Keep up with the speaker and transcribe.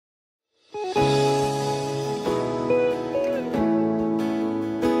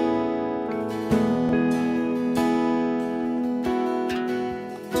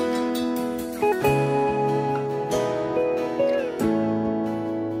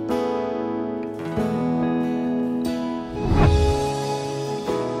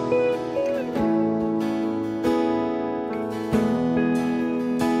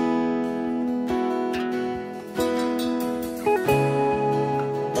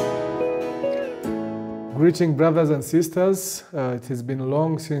Greeting, brothers and sisters. It has been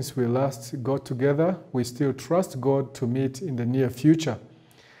long since we last got together. We still trust God to meet in the near future.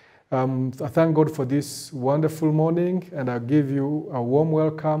 I thank God for this wonderful morning, and I give you a warm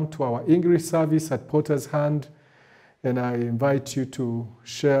welcome to our English service at Potter's Hand. And I invite you to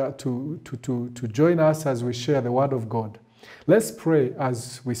share, to join us as we share the Word of God. Let's pray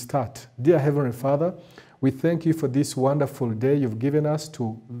as we start. Dear Heavenly Father, we thank you for this wonderful day you've given us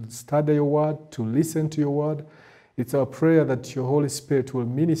to study your word, to listen to your word. It's our prayer that your Holy Spirit will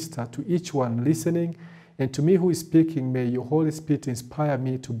minister to each one listening, and to me who is speaking, may your Holy Spirit inspire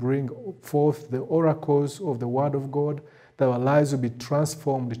me to bring forth the oracles of the word of God, that our lives will be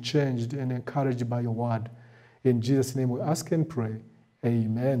transformed, changed, and encouraged by your word. In Jesus' name we ask and pray.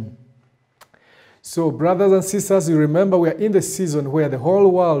 Amen. So, brothers and sisters, you remember we are in the season where the whole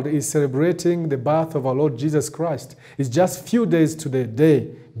world is celebrating the birth of our Lord Jesus Christ. It's just few days to the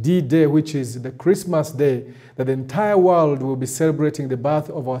day, D-Day, which is the Christmas day, that the entire world will be celebrating the birth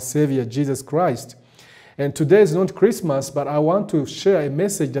of our Savior, Jesus Christ. And today is not Christmas, but I want to share a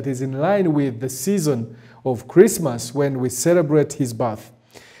message that is in line with the season of Christmas when we celebrate his birth.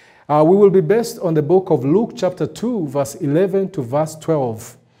 We will be based on the book of Luke chapter 2, verse 11 to verse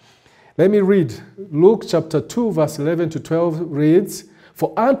 12. Let me read. Luke chapter 2, verse 11 to 12 reads,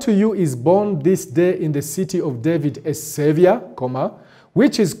 "For unto you is born this day in the city of David a Savior,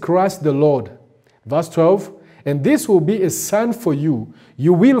 which is Christ the Lord." Verse 12, "And this will be a sign for you.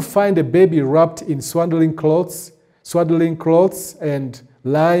 You will find a baby wrapped in swaddling clothes and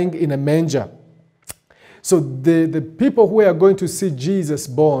lying in a manger." So the people who are going to see Jesus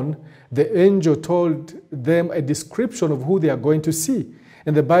born, the angel told them a description of who they are going to see.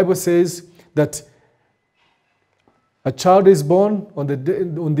 And the Bible says that a child is born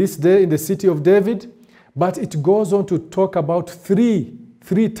on this day in the city of David, but it goes on to talk about three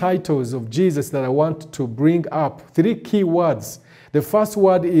titles of Jesus that I want to bring up, three key words. The first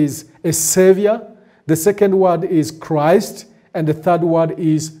word is a Savior, the second word is Christ, and the third word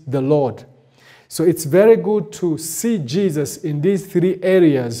is the Lord. So it's very good to see Jesus in these three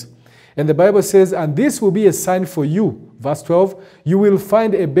areas. And the Bible says, "And this will be a sign for you." Verse 12, "You will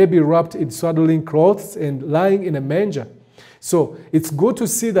find a baby wrapped in swaddling clothes and lying in a manger." So it's good to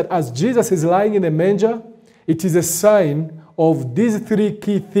see that as Jesus is lying in a manger, it is a sign of these three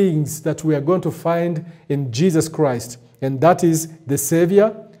key things that we are going to find in Jesus Christ. And that is the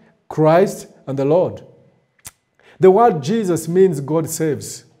Savior, Christ, and the Lord. The word Jesus means God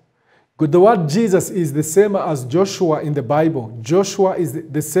saves. The word Jesus is the same as Joshua in the Bible. Joshua is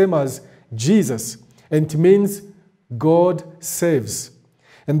the same as Jesus, and it means God saves.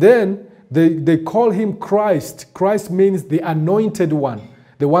 And then they call him Christ. Christ means the anointed one,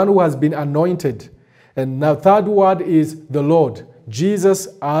 the one who has been anointed. And now third word is the Lord, Jesus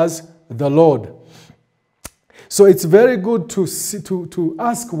as the Lord. So it's very good to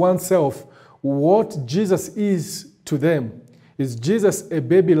ask oneself what Jesus is to them. Is Jesus a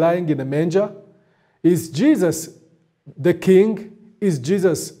baby lying in a manger? Is Jesus the King? Is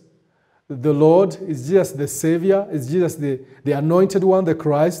Jesus the Lord? Is Jesus the Savior? Is Jesus the anointed one, the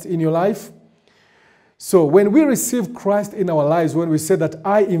Christ in your life? So when we receive Christ in our lives, when we say that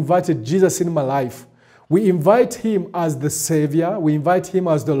I invited Jesus in my life, we invite him as the Savior, we invite him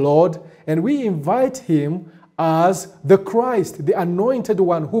as the Lord, and we invite him as the Christ, the anointed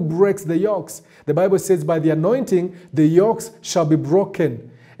one who breaks the yokes. The Bible says by the anointing, the yokes shall be broken.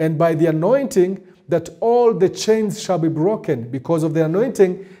 And by the anointing, that all the chains shall be broken. Because of the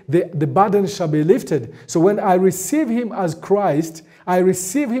anointing, the burden shall be lifted. So when I receive him as Christ, I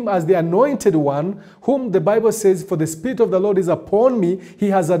receive him as the anointed one, whom the Bible says, "For the Spirit of the Lord is upon me. He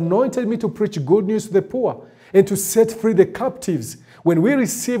has anointed me to preach good news to the poor and to set free the captives." When we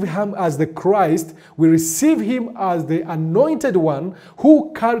receive him as the Christ, we receive him as the anointed one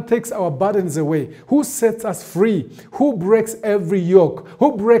who takes our burdens away, who sets us free, who breaks every yoke,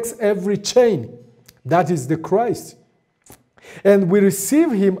 who breaks every chain. That is the Christ. And we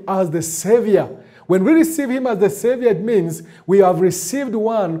receive him as the Savior. When we receive him as the Savior, it means we have received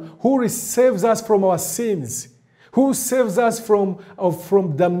one who saves us from our sins, who saves us from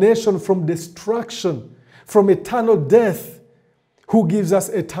damnation, from destruction, from eternal death, who gives us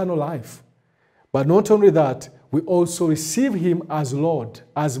eternal life. But not only that, we also receive him as Lord,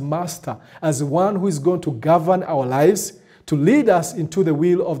 as Master, as one who is going to govern our lives, to lead us into the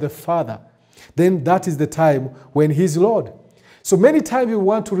will of the Father. Then that is the time when he's Lord. So many times we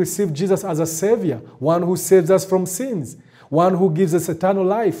want to receive Jesus as a Savior, one who saves us from sins, one who gives us eternal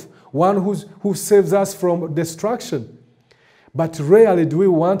life, one who saves us from destruction. But rarely do we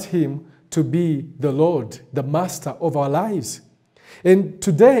want him to be the Lord, the Master of our lives. And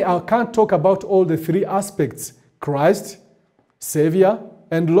today I can't talk about all the three aspects: Christ, Savior,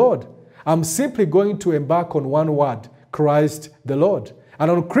 and Lord. I'm simply going to embark on one word: Christ the Lord. And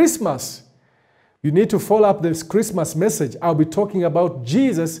on Christmas, you need to follow up this Christmas message. I'll be talking about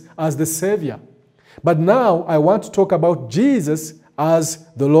Jesus as the Savior. But now I want to talk about Jesus as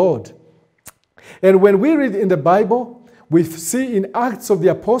the Lord. And when we read in the Bible, we see in Acts of the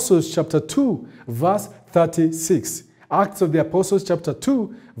Apostles chapter 2, verse 36. Acts of the Apostles chapter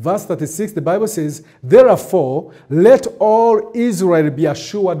 2, verse 36, the Bible says, "Therefore, let all Israel be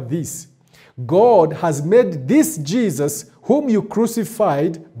assured this: God has made this Jesus, whom you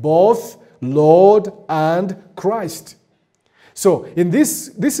crucified, both Lord and Christ." So, in this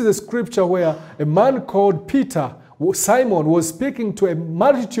is a scripture where a man called Peter, Simon, was speaking to a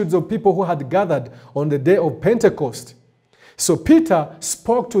multitude of people who had gathered on the day of Pentecost. So Peter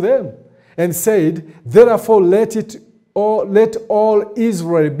spoke to them and said, "Therefore let all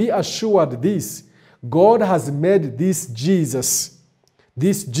Israel be assured this: God has made this Jesus."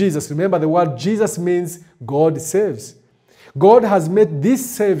 This Jesus, remember the word Jesus means God saves. God has made this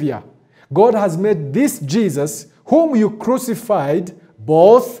Savior. God has made this Jesus, whom you crucified,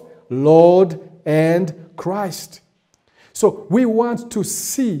 both Lord and Christ. So we want to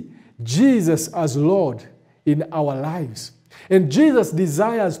see Jesus as Lord in our lives. And Jesus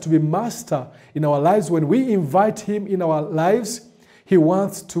desires to be master in our lives. When we invite him in our lives, he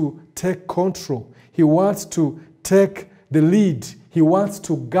wants to take control. He wants to take the lead. He wants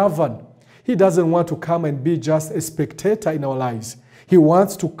to govern. He doesn't want to come and be just a spectator in our lives. He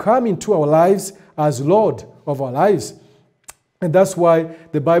wants to come into our lives as Lord of our lives. And that's why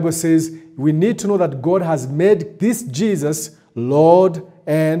the Bible says we need to know that God has made this Jesus Lord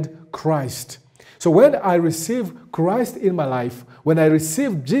and Christ. So when I receive Christ in my life, when I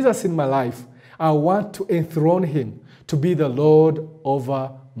receive Jesus in my life, I want to enthrone him to be the Lord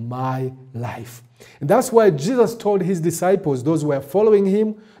over my life. And that's why Jesus told his disciples, those who were following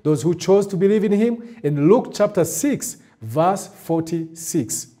him, those who chose to believe in him, in Luke chapter 6, verse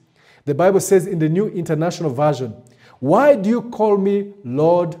 46. The Bible says in the New International Version, "Why do you call me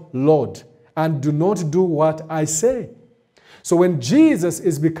Lord, Lord, and do not do what I say?" So when Jesus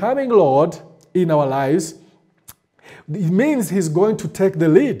is becoming Lord in our lives, it means he's going to take the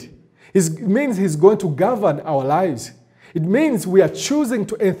lead. It means he's going to govern our lives. It means we are choosing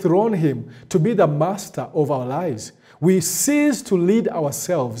to enthrone him to be the master of our lives. We cease to lead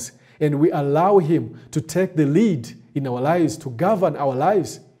ourselves and we allow him to take the lead in our lives, to govern our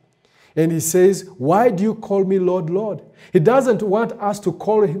lives. And he says, "Why do you call me Lord, Lord?" He doesn't want us to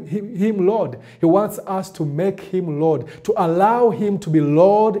call him Lord. He wants us to make him Lord, to allow him to be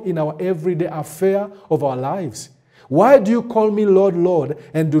Lord in our everyday affair of our lives. "Why do you call me Lord, Lord,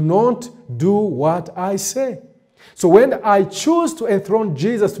 and do not do what I say?" So when I choose to enthrone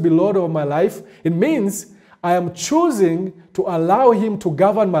Jesus to be Lord of my life, it means I am choosing to allow him to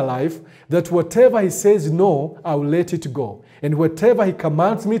govern my life, that whatever he says no, I will let it go. And whatever he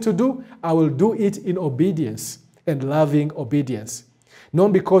commands me to do, I will do it in obedience and loving obedience.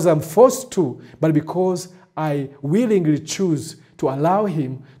 Not because I'm forced to, but because I willingly choose to allow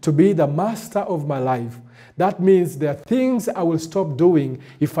him to be the master of my life. That means there are things I will stop doing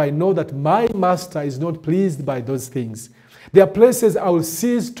if I know that my master is not pleased by those things. There are places I will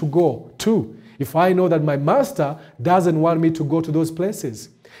cease to go to if I know that my master doesn't want me to go to those places.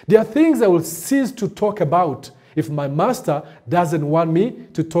 There are things I will cease to talk about if my master doesn't want me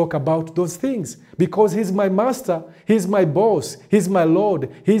to talk about those things. Because he's my master, he's my boss, he's my Lord,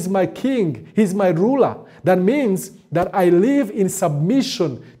 he's my king, he's my ruler. That means that I live in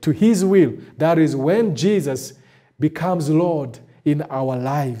submission to his will. That is when Jesus becomes Lord in our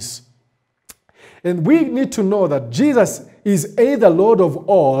lives. And we need to know that Jesus is either Lord of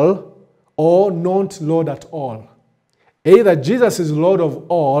all or not Lord at all. Either Jesus is Lord of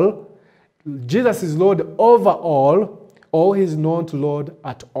all, Jesus is Lord over all, or he's not Lord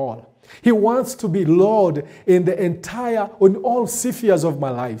at all. He wants to be Lord in the entire, in all spheres of my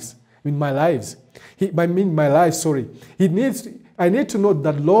lives. I need to know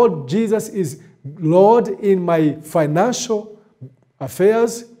that Lord Jesus is Lord in my financial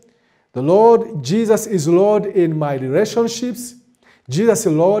affairs. The Lord Jesus is Lord in my relationships. Jesus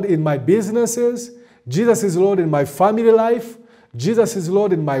is Lord in my businesses. Jesus is Lord in my family life. Jesus is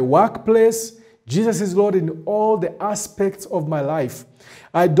Lord in my workplace. Jesus is Lord in all the aspects of my life.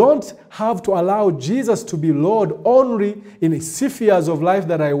 I don't have to allow Jesus to be Lord only in spheres of life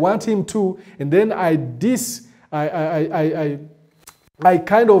that I want him to, and then I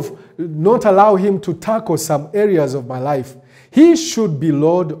kind of not allow him to tackle some areas of my life. He should be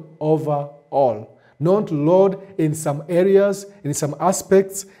Lord over all. not Lord in some areas, in some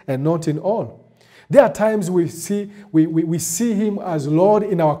aspects, and not in all. There are times we see Him as Lord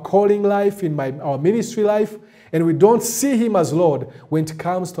in our calling life, in our ministry life, and we don't see Him as Lord when it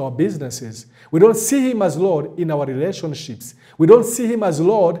comes to our businesses. We don't see Him as Lord in our relationships. We don't see Him as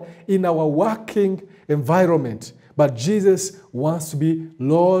Lord in our working environment. But Jesus wants to be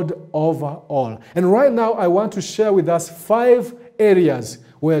Lord over all. And right now, I want to share with us 5 areas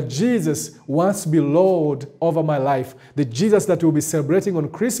where Jesus wants to be Lord over my life. The Jesus that we'll be celebrating on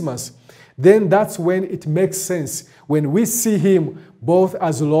Christmas. Then that's when it makes sense, when we see Him both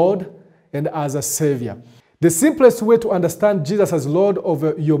as Lord and as a Savior. The simplest way to understand Jesus as Lord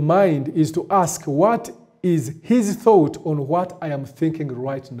over your mind is to ask, what is His thought on what I am thinking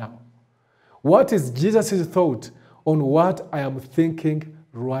right now? What is Jesus' thought on what I am thinking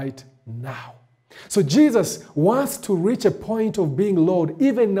right now? So Jesus wants to reach a point of being Lord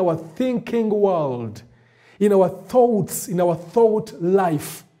even in our thinking world, in our thoughts, in our thought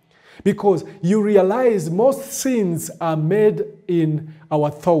life. Because you realize most sins are made in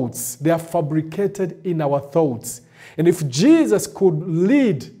our thoughts. They are fabricated in our thoughts. And if Jesus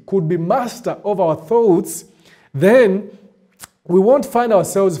could be master of our thoughts, then we won't find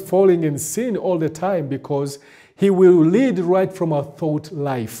ourselves falling in sin all the time, because He will lead right from our thought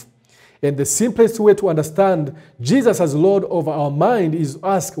life. And the simplest way to understand Jesus as Lord over our mind is to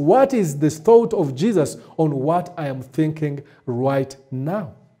ask, what is the thought of Jesus on what I am thinking right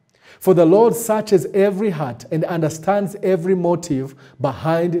now? For the Lord searches every heart and understands every motive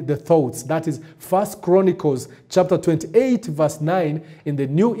behind the thoughts. That is 1 Chronicles chapter 28 verse 9 in the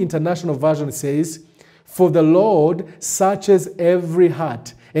New International Version says, for the Lord searches every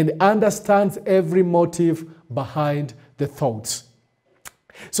heart and understands every motive behind the thoughts.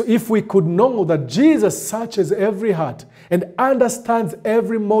 So if we could know that Jesus searches every heart and understands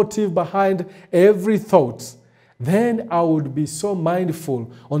every motive behind every thought, then I would be so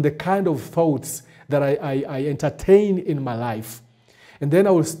mindful on the kind of thoughts that I entertain in my life. And then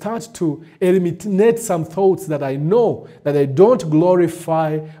I will start to eliminate some thoughts that I know that I don't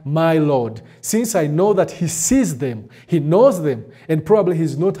glorify my Lord. Since I know that He sees them, He knows them, and probably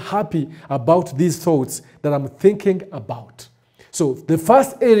He's not happy about these thoughts that I'm thinking about. So the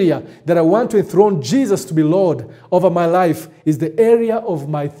first area that I want to enthrone Jesus to be Lord over my life is the area of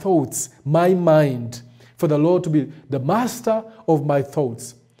my thoughts, my mind. For the Lord to be the master of my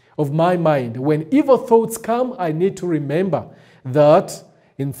thoughts, of my mind. When evil thoughts come, I need to remember that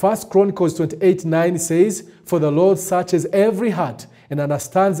in 1 Chronicles 28:9 says, for the Lord searches every heart and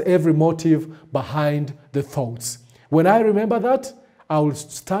understands every motive behind the thoughts. When I remember that, I will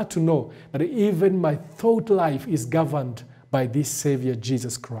start to know that even my thought life is governed by this Savior,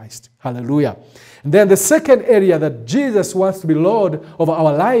 Jesus Christ. Hallelujah. And then the second area that Jesus wants to be Lord over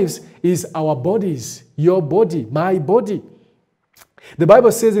our lives is our bodies. Your body, my body. The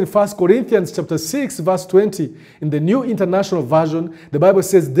Bible says in 1 Corinthians chapter 6, verse 20, in the New International Version, the Bible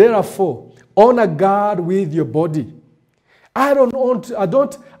says, therefore, honor God with your body. I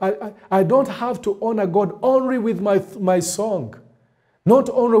don't have to honor God only with my song, not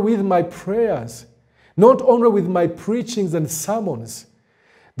only with my prayers, not only with my preachings and sermons.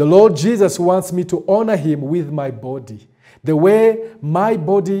 The Lord Jesus wants me to honor Him with my body. The way my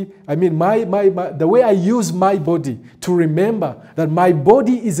body, the way I use my body to remember that my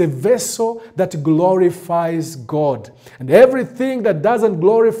body is a vessel that glorifies God. And everything that doesn't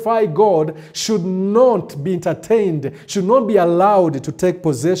glorify God should not be entertained, should not be allowed to take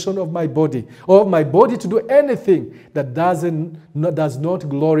possession of my body, or my body to do anything that does not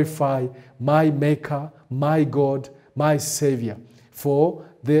glorify my Maker, my God, my Savior.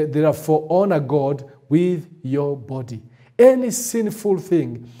 Therefore, honor God with your body. Any sinful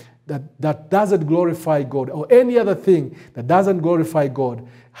thing that doesn't glorify God, or any other thing that doesn't glorify God,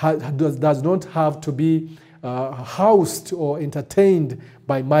 does not have to be housed or entertained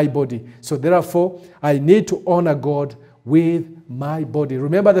by my body. So therefore, I need to honor God with my body.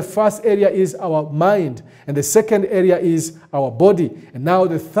 Remember, the first area is our mind, and the second area is our body. And now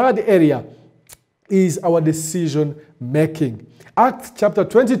the third area is our decision making. Acts chapter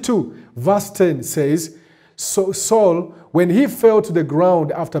 22, verse 10 says, so Saul, when he fell to the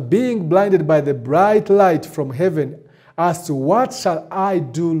ground after being blinded by the bright light from heaven, asked, what shall I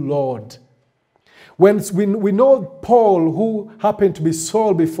do, Lord? When we know Paul, who happened to be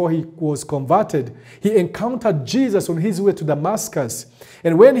Saul before he was converted, he encountered Jesus on his way to Damascus.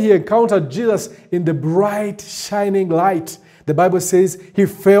 And when he encountered Jesus in the bright, shining light, the Bible says he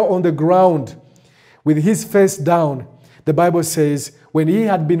fell on the ground with his face down. The Bible says when he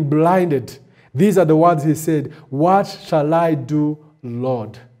had been blinded, these are the words he said, what shall I do,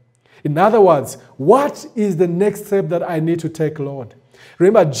 Lord? In other words, what is the next step that I need to take, Lord?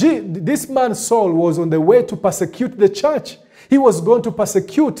 Remember, this man Saul was on the way to persecute the church. He was going to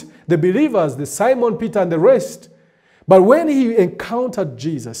persecute the believers, the Simon, Peter, and the rest. But when he encountered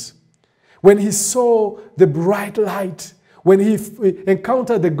Jesus, when he saw the bright light, when he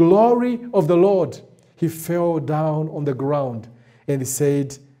encountered the glory of the Lord, he fell down on the ground and he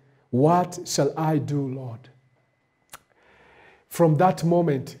said, "What shall I do, Lord?" From that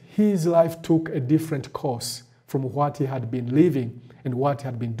moment, his life took a different course from what he had been living and what he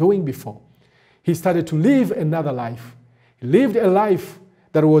had been doing before. He started to live another life. He lived a life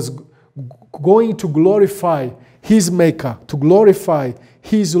that was going to glorify his Maker, to glorify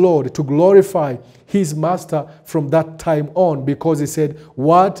his Lord, to glorify his Master from that time on, because he said,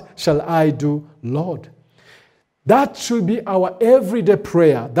 "What shall I do, Lord?" That should be our everyday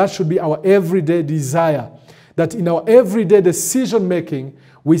prayer. That should be our everyday desire. That in our everyday decision making,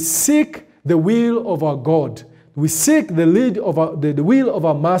 we seek the will of our God. We seek the lead of the will of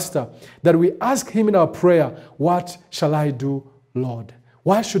our Master. That we ask him in our prayer, "What shall I do, Lord?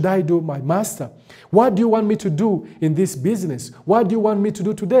 What should I do, my Master? What do you want me to do in this business? What do you want me to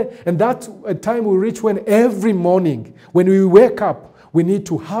do today?" And that's a time we reach when every morning, when we wake up, we need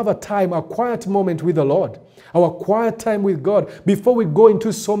to have a time, a quiet moment with the Lord. Our quiet time with God, before we go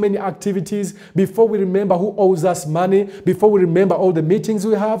into so many activities, before we remember who owes us money, before we remember all the meetings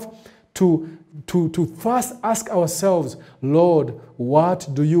we have, to first ask ourselves, "Lord, what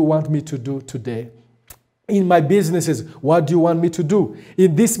do you want me to do today? In my businesses, what do you want me to do?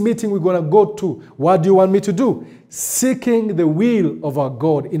 In this meeting we're going to go to, what do you want me to do?" Seeking the will of our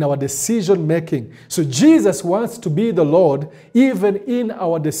God in our decision making. So Jesus wants to be the Lord even in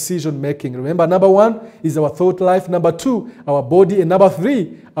our decision making. Remember, number 1 is our thought life. Number 2, our body. And number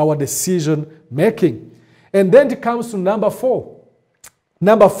 3, our decision making. And then it comes to number 4.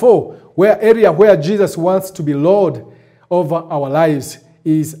 Number 4, area where Jesus wants to be Lord over our lives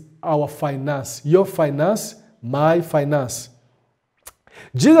is our finance. Your finance, my finance.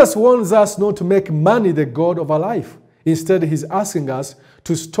 Jesus wants us not to make money the God of our life. Instead, he's asking us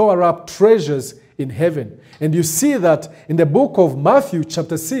to store up treasures in heaven. And you see that in the book of Matthew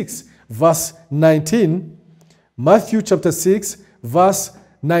chapter 6, verse 19. Matthew chapter 6, verse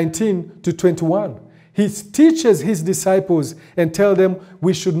 19 to 21. He teaches his disciples and tells them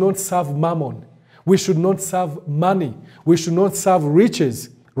we should not serve mammon. We should not serve money. We should not serve riches.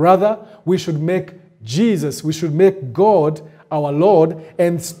 Rather, we should make Jesus, we should make God our Lord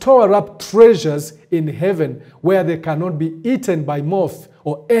and store up treasures in heaven where they cannot be eaten by moth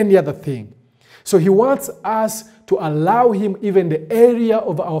or any other thing. So he wants us to allow him even the area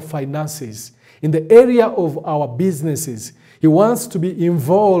of our finances, in the area of our businesses. He wants to be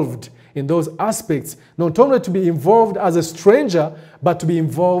involved in those aspects, not only to be involved as a stranger, but to be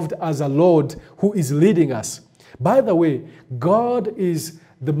involved as a Lord who is leading us. By the way, God is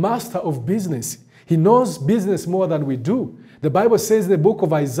the master of business. He knows business more than we do. The Bible says in the book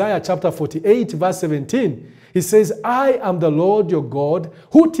of Isaiah chapter 48 verse 17, he says, "I am the Lord your God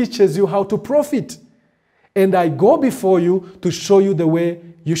who teaches you how to profit. And I go before you to show you the way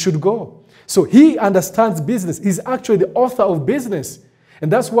you should go." So he understands business. He's actually the author of business.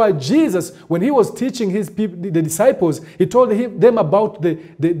 And that's why Jesus, when he was teaching his people, the disciples, he told them about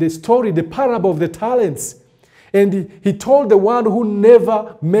the story, the parable of the talents. And he told the one who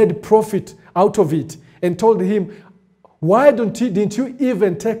never made profit out of it and told him, "Why didn't you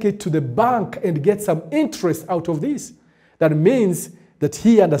even take it to the bank and get some interest out of this?" That means that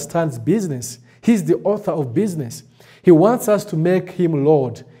he understands business. He's the author of business. He wants us to make him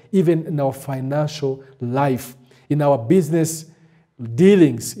Lord, even in our financial life, in our business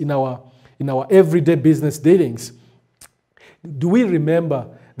dealings, in our everyday business dealings. Do we remember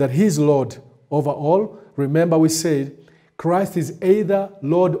that he's Lord over all? Remember we said Christ is either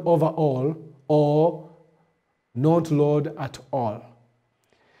Lord over all or not Lord at all.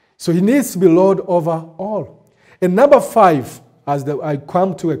 So he needs to be Lord over all. And number 5, as I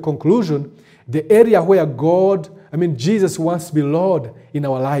come to a conclusion, the area where Jesus wants to be Lord in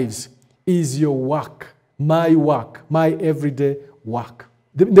our lives is your work, my everyday work.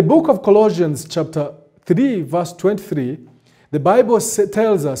 The book of Colossians chapter 3 verse 23, the Bible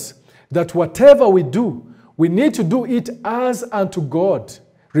tells us that whatever we do, we need to do it as unto God,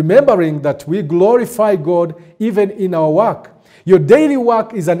 remembering that we glorify God even in our work. Your daily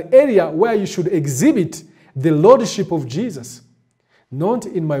work is an area where you should exhibit the lordship of Jesus. Not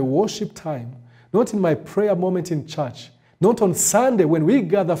in my worship time, not in my prayer moment in church, not on Sunday when we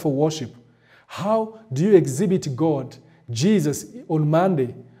gather for worship. How do you exhibit God, Jesus, on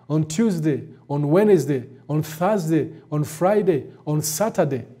Monday, on Tuesday, on Wednesday, on Thursday, on Friday, on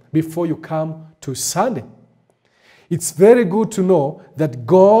Saturday? before you come to Sunday. It's very good to know that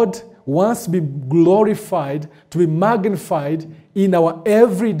God wants to be glorified, to be magnified in our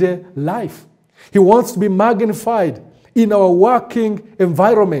everyday life. He wants to be magnified in our working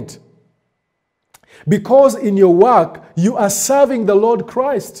environment. Because in your work, you are serving the Lord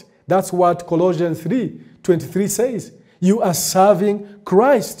Christ. That's what Colossians 3:23 says. You are serving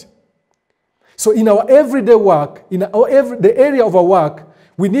Christ. So in our everyday work, in the area of our work,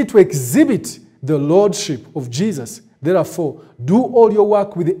 we need to exhibit the Lordship of Jesus. Therefore, do all your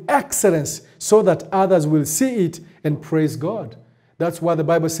work with excellence so that others will see it and praise God. That's what the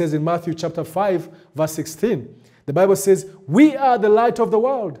Bible says in Matthew chapter 5, verse 16. The Bible says, we are the light of the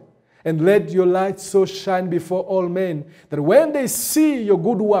world, and let your light so shine before all men that when they see your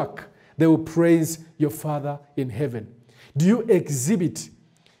good work, they will praise your Father in heaven. Do you exhibit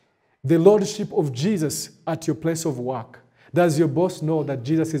the Lordship of Jesus at your place of work? Does your boss know that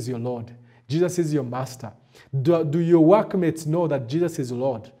Jesus is your Lord? Jesus is your master? Do your workmates know that Jesus is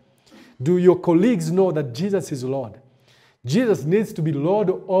Lord? Do your colleagues know that Jesus is Lord? Jesus needs to be Lord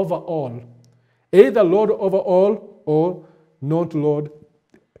over all. Either Lord over all or not Lord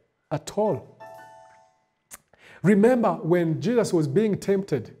at all. Remember when Jesus was being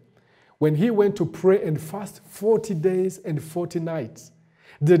tempted, when he went to pray and fast 40 days and 40 nights,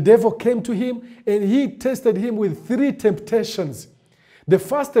 the devil came to him and he tested him with 3 temptations. The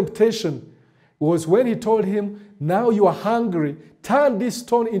first temptation was when he told him, now you are hungry, turn this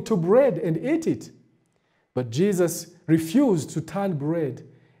stone into bread and eat it. But Jesus refused to turn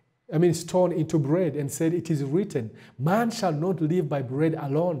stone into bread, and said, it is written, man shall not live by bread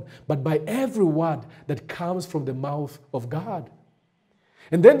alone, but by every word that comes from the mouth of God.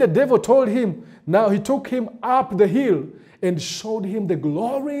 And then the devil told him, now he took him up the hill and showed him the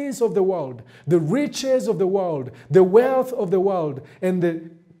glories of the world, the riches of the world, the wealth of the world, and the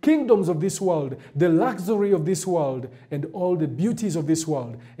kingdoms of this world, the luxury of this world, and all the beauties of this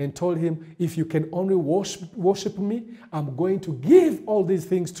world, and told him, if you can only worship me, I'm going to give all these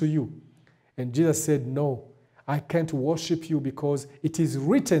things to you. And Jesus said, no, I can't worship you because it is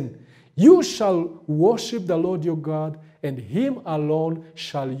written, you shall worship the Lord your God, and him alone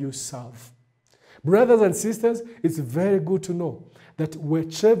shall you serve. Brothers and sisters, it's very good to know that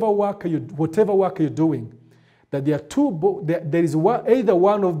whatever work you're doing, that there is either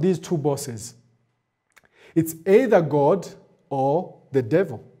one of these 2 bosses. It's either God or the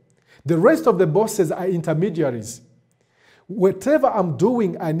devil. The rest of the bosses are intermediaries. Whatever I'm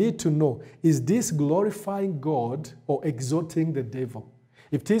doing, I need to know, is this glorifying God or exalting the devil?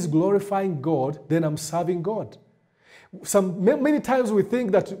 If it is glorifying God, then I'm serving God. Many times we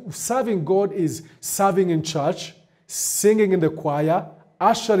think that serving God is serving in church, singing in the choir,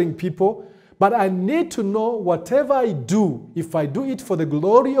 ushering people. But I need to know whatever I do, if I do it for the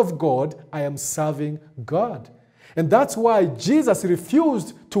glory of God, I am serving God. And that's why Jesus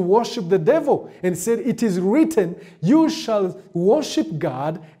refused to worship the devil and said, it is written, you shall worship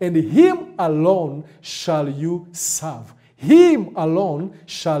God, and him alone shall you serve. Him alone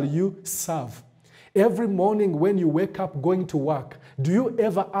shall you serve. Every morning when you wake up going to work, do you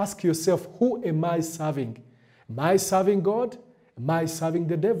ever ask yourself, who am I serving? Am I serving God? Am I serving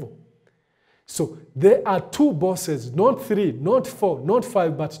the devil? So there are 2 bosses, not 3, not 4, not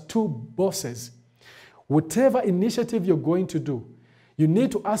 5, but 2 bosses. Whatever initiative you're going to do, you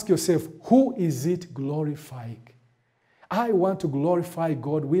need to ask yourself, who is it glorifying? I want to glorify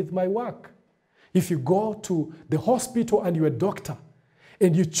God with my work. If you go to the hospital and you're a doctor,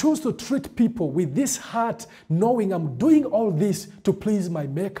 and you choose to treat people with this heart, knowing I'm doing all this to please my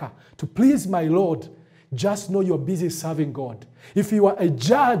Maker, to please my Lord, just know you're busy serving God. If you are a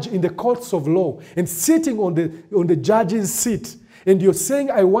judge in the courts of law and sitting on the judge's seat, and you're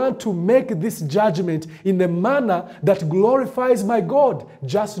saying, I want to make this judgment in a manner that glorifies my God,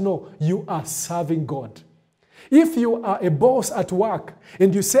 just know you are serving God. If you are a boss at work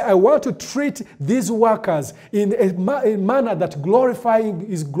and you say, I want to treat these workers in a manner that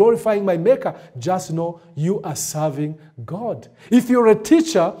is glorifying my Maker, just know you are serving God. If you're a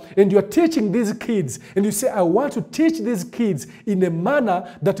teacher and you're teaching these kids and you say, I want to teach these kids in a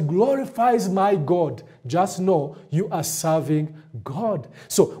manner that glorifies my God, just know you are serving God.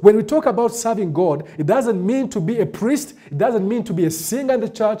 So when we talk about serving God, it doesn't mean to be a priest. It doesn't mean to be a singer in the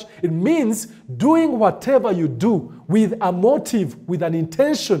church. It means doing whatever you do with a motive, with an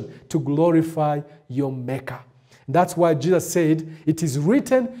intention to glorify your Maker. That's why Jesus said, it is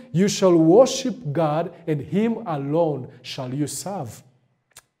written, you shall worship God, and him alone shall you serve.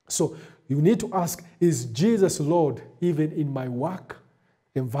 So you need to ask, is Jesus Lord even in my work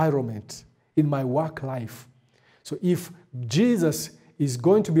environment, in my work life? So if Jesus is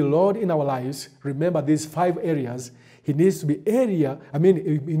going to be Lord in our lives, remember these 5 areas, he needs to be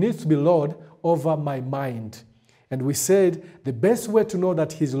he needs to be Lord over my mind. And we said the best way to know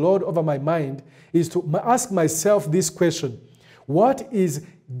that he's Lord over my mind is to ask myself this question: what is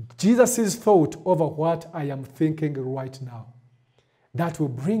Jesus' thought over what I am thinking right now? That will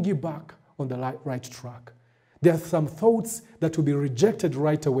bring you back on the right track. There are some thoughts that will be rejected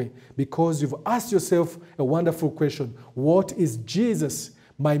right away because you've asked yourself a wonderful question. What is Jesus,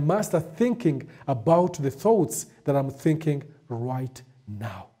 my master, thinking about the thoughts that I'm thinking right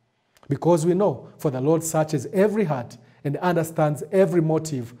now? Because we know, for the Lord searches every heart and understands every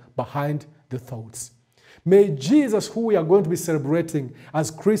motive behind the thoughts. May Jesus, who we are going to be celebrating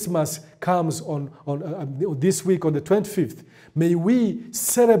as Christmas comes on this week on the 25th, may we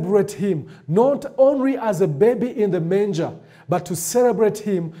celebrate him not only as a baby in the manger, but to celebrate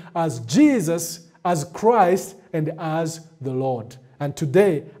him as Jesus, as Christ, and as the Lord. And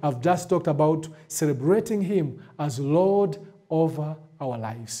today, I've just talked about celebrating him as Lord over our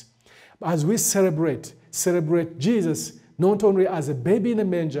lives. As we celebrate Jesus not only as a baby in a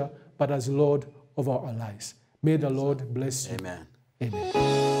manger, but as Lord of our lives. May the Lord bless you. Amen.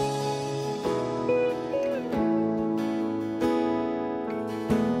 Amen.